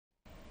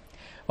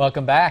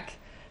Welcome back.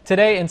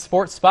 Today in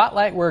Sports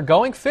Spotlight, we're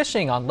going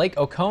fishing on Lake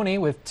Oconee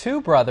with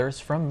two brothers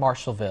from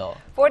Marshallville.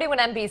 41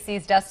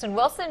 NBC's Dustin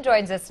Wilson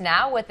joins us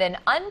now with an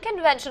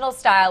unconventional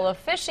style of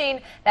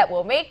fishing that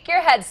will make your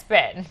head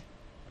spin.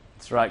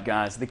 That's right,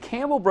 guys. The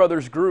Campbell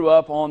brothers grew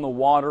up on the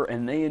water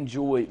and they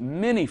enjoy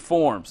many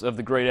forms of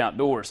the great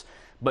outdoors.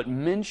 But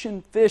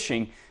mention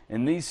fishing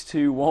and these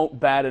two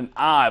won't bat an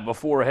eye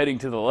before heading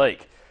to the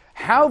lake.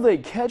 How they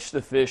catch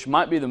the fish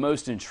might be the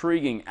most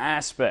intriguing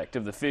aspect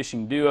of the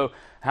fishing duo.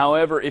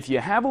 However, if you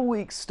have a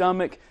weak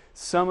stomach,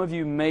 some of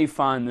you may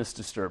find this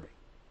disturbing.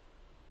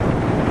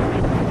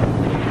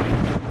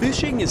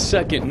 Fishing is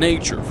second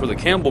nature for the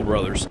Campbell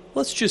brothers.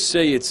 Let's just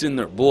say it's in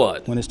their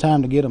blood. When it's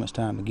time to get them, it's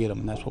time to get them,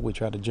 and that's what we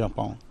try to jump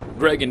on.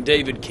 Greg and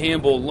David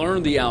Campbell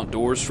learned the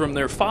outdoors from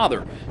their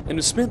father and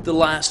have spent the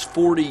last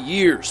 40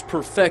 years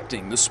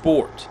perfecting the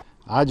sport.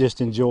 I just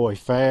enjoy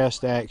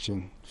fast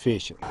action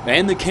fishing.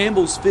 And the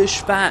Campbells fish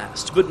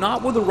fast, but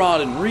not with a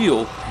rod and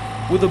reel,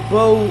 with a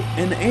bow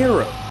and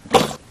arrow.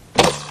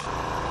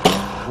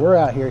 We're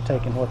out here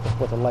taking what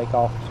the lake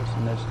offers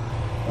us,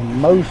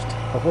 and most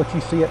of what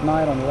you see at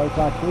night on a lake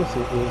like this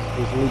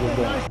is legal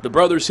game. The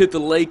brothers hit the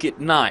lake at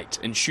night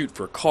and shoot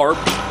for carp,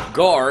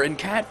 gar, and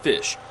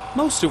catfish,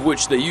 most of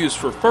which they use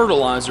for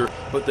fertilizer,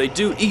 but they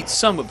do eat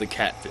some of the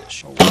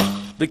catfish.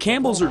 The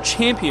Campbells are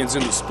champions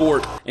in the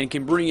sport and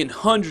can bring in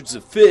hundreds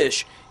of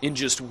fish in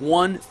just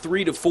one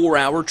 3 to 4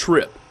 hour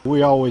trip.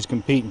 We always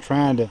compete and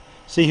trying to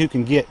see who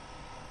can get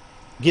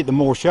the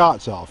more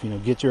shots off. You know,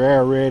 get your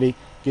arrow ready,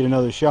 get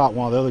another shot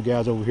while the other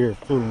guy's over here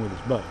fooling with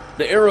his bow.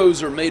 The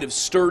arrows are made of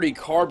sturdy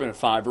carbon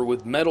fiber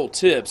with metal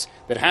tips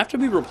that have to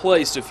be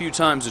replaced a few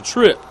times a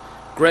trip.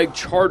 Greg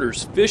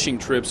charters fishing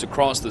trips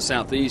across the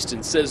Southeast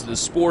and says the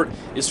sport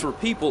is for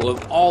people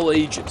of all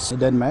ages. It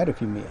doesn't matter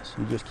if you miss.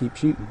 You just keep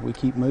shooting. We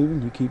keep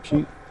moving, you keep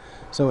shooting.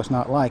 So it's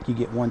not like you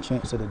get one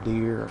chance at a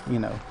deer or,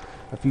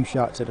 a few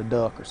shots at a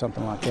duck or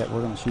something like that.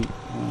 We're going to shoot,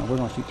 we're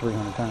going to shoot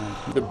 300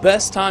 times. The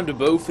best time to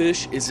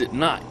bowfish is at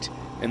night,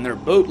 and their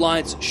boat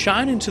lights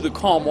shine into the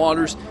calm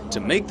waters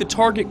to make the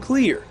target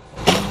clear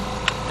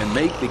and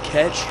make the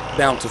catch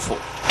bountiful.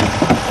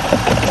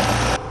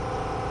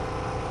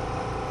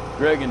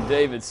 Greg and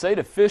David say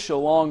to fish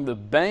along the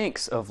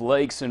banks of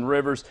lakes and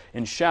rivers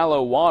in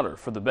shallow water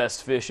for the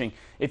best fishing.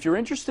 If you're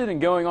interested in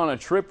going on a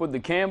trip with the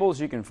Campbells,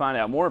 you can find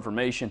out more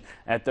information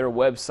at their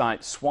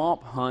website,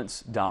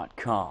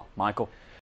 swamphunts.com. Michael?